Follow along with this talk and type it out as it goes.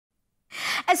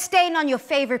A stain on your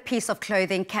favorite piece of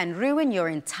clothing can ruin your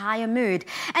entire mood,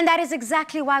 and that is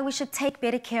exactly why we should take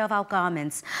better care of our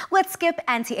garments. With Skip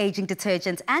Anti-Ageing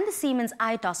Detergent and the Siemens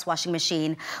iDos washing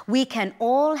machine, we can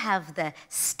all have the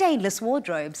stainless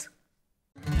wardrobes.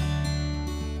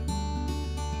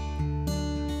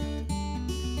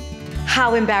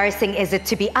 How embarrassing is it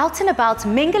to be out and about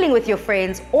mingling with your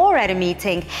friends or at a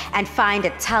meeting and find a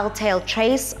telltale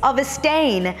trace of a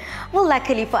stain? Well,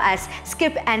 luckily for us,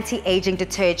 Skip Anti-Ageing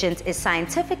Detergent is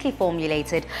scientifically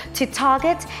formulated to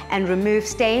target and remove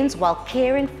stains while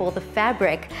caring for the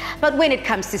fabric. But when it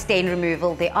comes to stain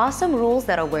removal, there are some rules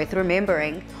that are worth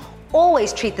remembering.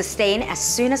 Always treat the stain as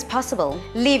soon as possible.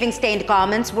 Leaving stained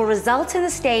garments will result in the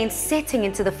stain setting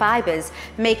into the fibers,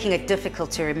 making it difficult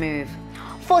to remove.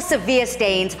 For severe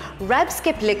stains, rub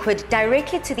Skip liquid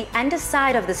directly to the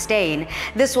underside of the stain.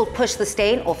 This will push the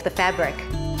stain off the fabric.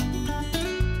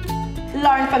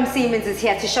 Lauren from Siemens is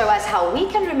here to show us how we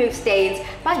can remove stains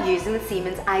by using the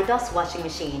Siemens iDos washing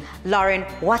machine. Lauren,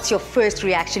 what's your first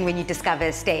reaction when you discover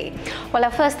a stain? Well, I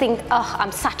first think, oh,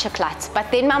 I'm such a klutz.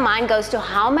 But then my mind goes to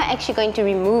how am I actually going to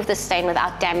remove the stain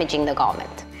without damaging the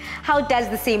garment? How does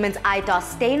the Siemens iDos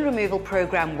stain removal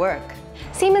program work?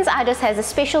 Siemens iDos has a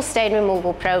special stain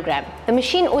removal program. The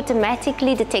machine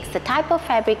automatically detects the type of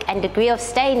fabric and degree of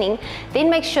staining, then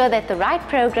makes sure that the right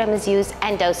program is used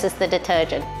and doses the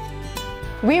detergent.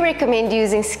 We recommend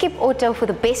using Skip Auto for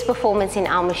the best performance in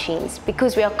our machines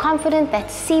because we are confident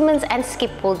that Siemens and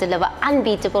Skip will deliver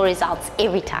unbeatable results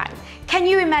every time. Can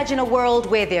you imagine a world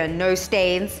where there are no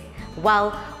stains?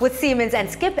 Well, with Siemens and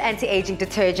Skip Anti-Aging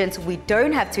Detergents, we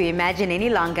don't have to imagine any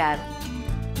longer.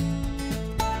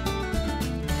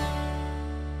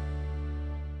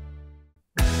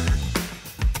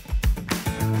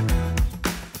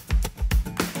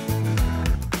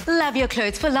 Love your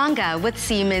clothes for longer with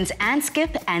Siemens and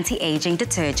Skip Anti-Aging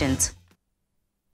Detergent.